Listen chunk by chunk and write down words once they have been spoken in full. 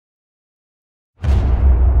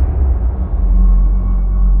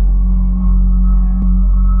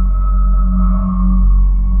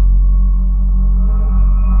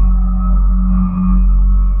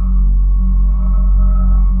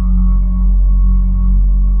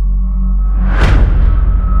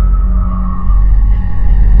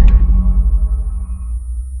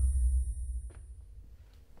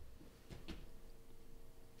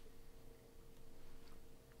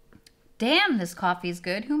this coffee's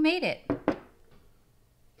good. Who made it?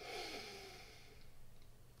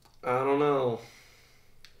 I don't know.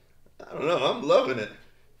 I'm loving it.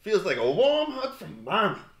 Feels like a warm hug from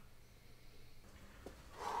Mama.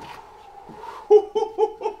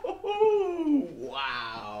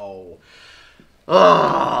 Wow.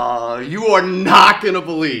 You are not going to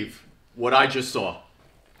believe what I just saw.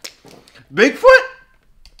 Bigfoot?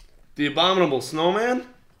 The abominable snowman?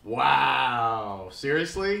 Wow.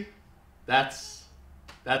 Seriously? That's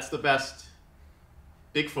the best.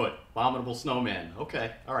 Bigfoot, abominable snowman.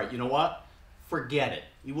 Okay. All right. You know what? Forget it.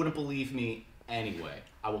 You wouldn't believe me anyway.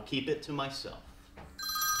 I will keep it to myself.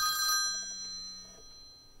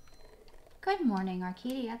 Good morning,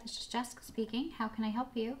 Arcadia. This is Jessica speaking. How can I help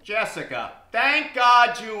you? Jessica, thank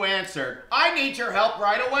God you answered. I need your help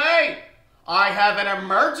right away. I have an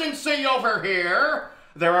emergency over here.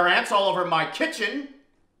 There are ants all over my kitchen.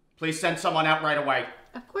 Please send someone out right away.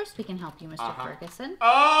 Of course we can help you, Mr. Ferguson.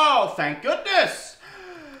 Oh, thank goodness.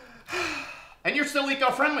 And you're still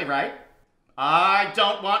eco-friendly, right? I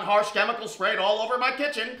don't want harsh chemicals sprayed all over my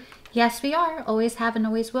kitchen. Yes, we are. Always have and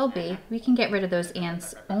always will be. We can get rid of those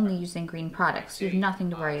ants only using green products. You have nothing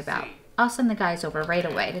to worry about. I'll send the guys over right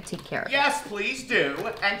away to take care of it. Yes, please do.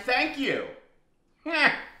 And thank you.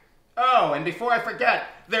 Oh, and before I forget,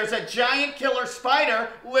 there's a giant killer spider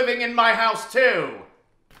living in my house, too.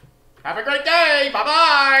 Have a great day.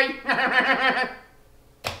 Bye-bye.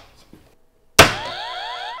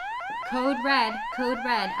 Code red, code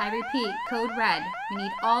red. I repeat, code red. We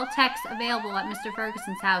need all texts available at Mr.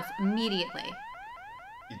 Ferguson's house immediately.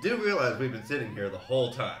 You do realize we've been sitting here the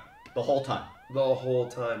whole time. The whole time. The whole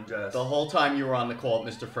time, Jess. The whole time you were on the call,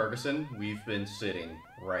 Mr. Ferguson, we've been sitting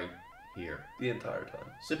right here. The entire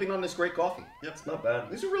time. Sipping on this great coffee. Yep, it's not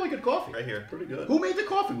bad. These are really good coffee. Right here. Pretty good. Who made the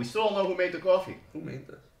coffee? We still don't know who made the coffee. Who made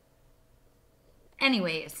this?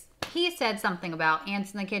 Anyways, he said something about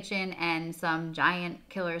ants in the kitchen and some giant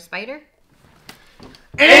killer spider.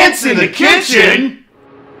 Ants in the kitchen?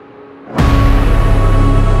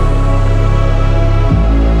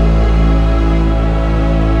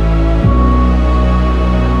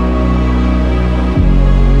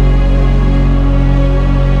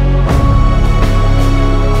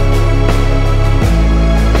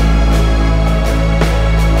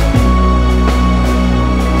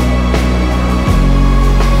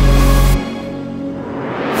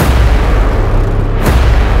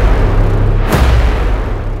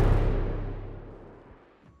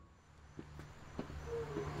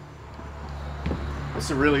 It's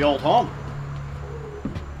a really old home.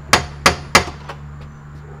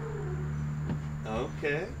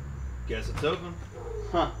 Okay. Guess it's open.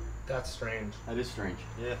 Huh. That's strange. That is strange.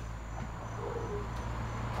 Yeah.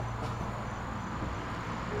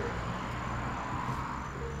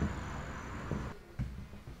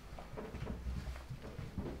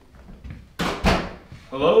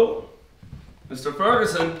 Hello? Mr.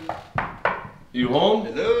 Ferguson? You home?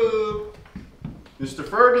 Hello? Mr.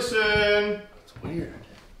 Ferguson! It's weird.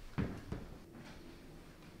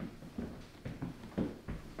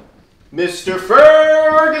 Mr.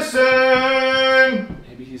 Ferguson!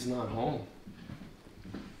 Maybe he's not home.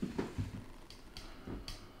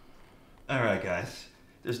 Alright, guys.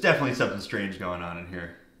 There's definitely something strange going on in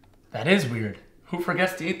here. That is weird. Who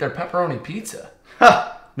forgets to eat their pepperoni pizza?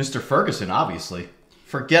 Ha! Mr. Ferguson, obviously.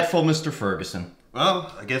 Forgetful Mr. Ferguson.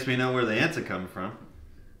 Well, I guess we know where the ants are coming from.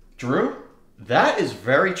 Drew, that is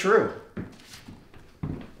very true.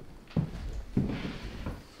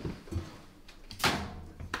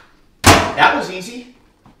 That was easy.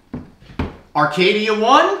 Arcadia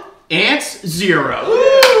 1, ants 0.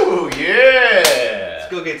 Ooh, yeah! Let's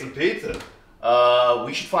go get some pizza.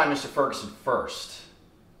 We should find Mr. Ferguson first.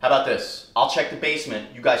 How about this? I'll check the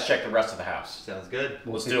basement, you guys check the rest of the house. Sounds good.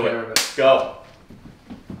 Let's take do care it. of it. Go.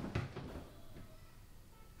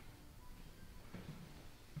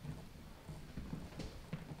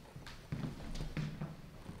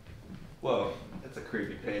 Whoa, that's a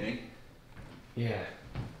creepy painting. Yeah.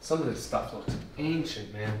 Some of this stuff looks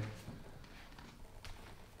ancient, man.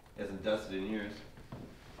 Hasn't dusted in years.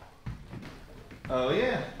 Oh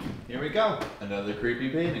yeah, here we go. Another creepy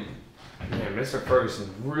painting. Man, Mr.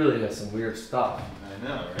 Ferguson really has some weird stuff. I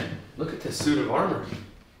know, right? Look at this suit of armor.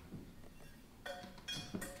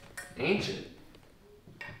 Ancient.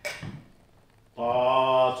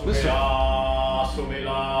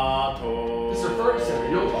 Mr. Ferguson, are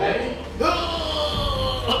you okay?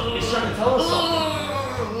 He's trying to tell us something.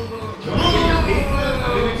 I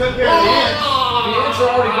mean, we took care of the ants. The ants are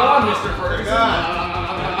already gone, Mr. Ferguson.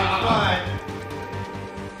 Fine.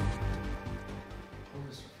 Poor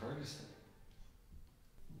Mr. Ferguson.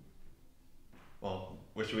 Well,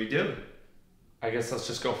 what should we do? guess let's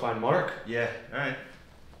just go find Mark. Yeah, alright.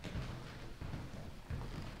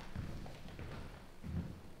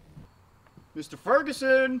 Mr.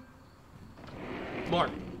 Ferguson!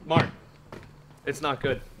 Mark, it's not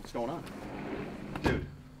good. What's going on? Dude.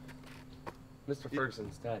 Mr.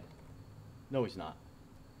 Ferguson's dead. No, he's not.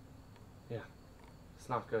 Yeah, it's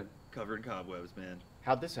not good. Covered in cobwebs, man.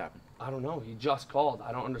 How'd this happen? I don't know. He just called.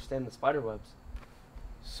 I don't understand the spider webs.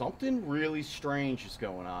 Something really strange is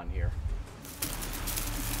going on here.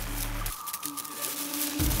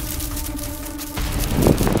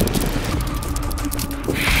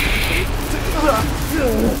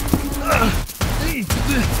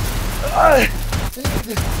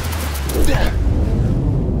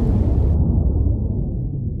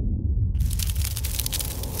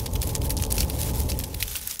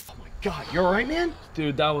 God, you alright, man?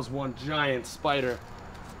 Dude, that was one giant spider.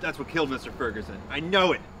 That's what killed Mr. Ferguson. I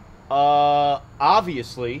know it.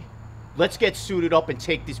 Obviously. Let's get suited up and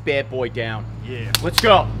take this bad boy down. Yeah. Let's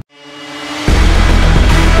go.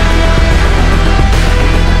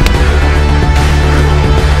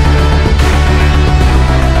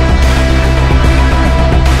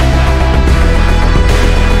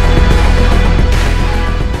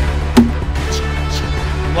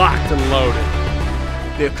 Locked and loaded.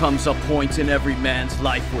 There comes a point in every man's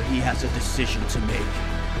life where he has a decision to make.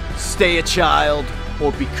 Stay a child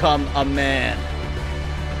or become a man.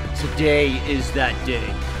 Today is that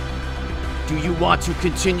day. Do you want to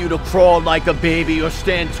continue to crawl like a baby or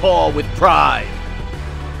stand tall with pride?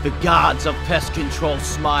 The gods of pest control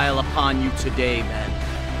smile upon you today, men.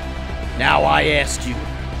 Now I ask you,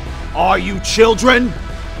 are you children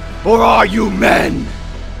or are you men?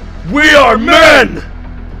 We are men!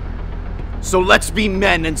 So let's be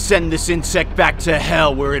men and send this insect back to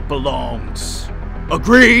hell where it belongs.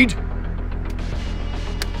 Agreed?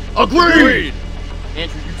 Agreed!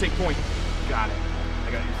 Andrew, you take point. Got it.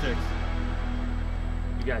 I got you 6.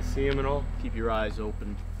 You guys see him at all? Keep your eyes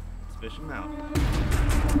open. Let's fish him out.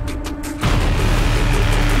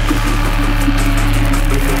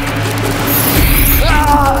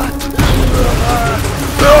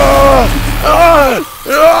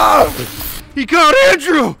 He got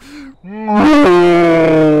Andrew!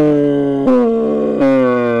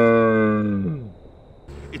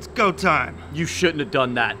 It's go time. You shouldn't have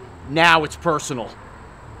done that. Now it's personal.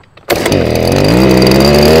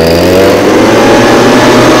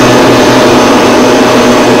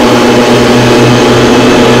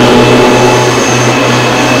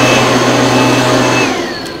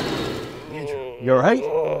 You alright?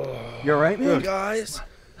 You alright, man? Guys.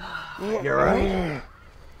 You alright?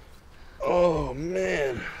 Oh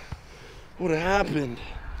man. What happened?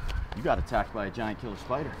 You got attacked by a giant killer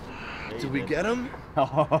spider. Did we get him?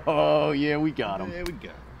 Oh, yeah, we got him. There we go.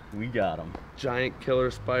 We got him. Giant killer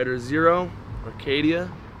spider 0, Arcadia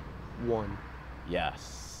 1.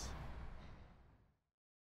 Yes.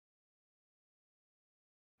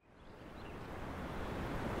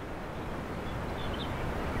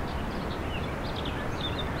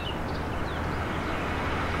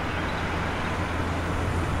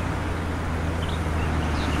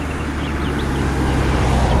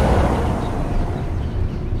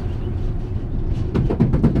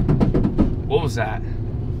 What was that?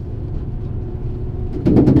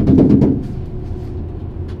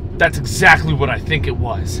 That's exactly what I think it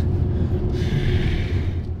was.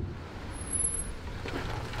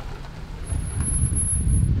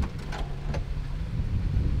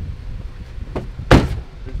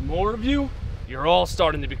 There's more of you? You're all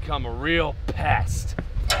starting to become a real pest.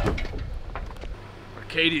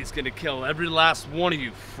 Arcadia's gonna kill every last one of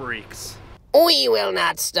you freaks. We will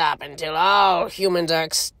not stop until all humans are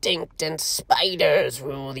extinct and spiders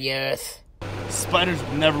rule the earth. Spiders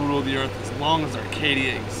will never rule the earth as long as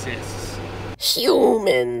Arcadia exists.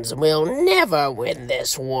 Humans will never win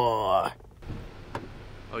this war.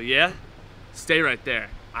 Oh yeah? Stay right there.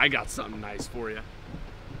 I got something nice for you.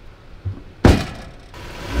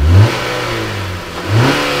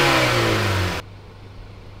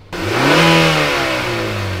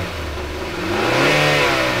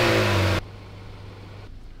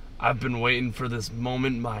 I've been waiting for this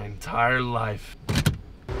moment my entire life.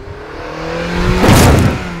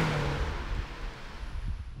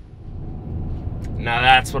 Now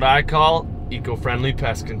that's what I call eco-friendly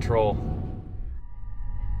pest control.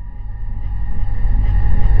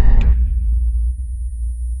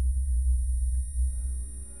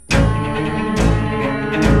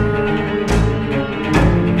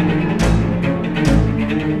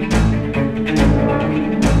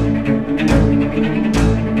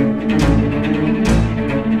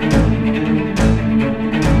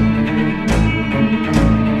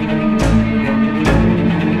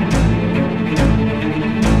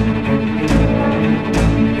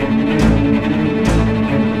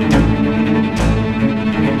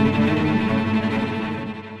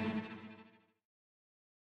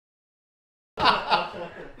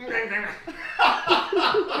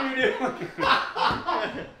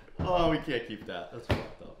 Oh, we can't keep that. That's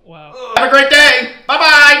fucked up. Wow. Have a great day.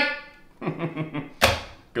 Bye-bye.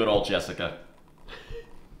 Good old Jessica.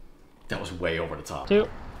 That was way over the top. 2,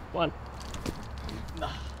 1.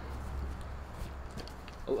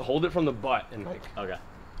 Hold it from the butt and like. Okay.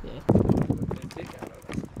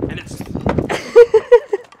 And it's.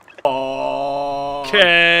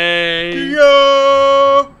 Okay.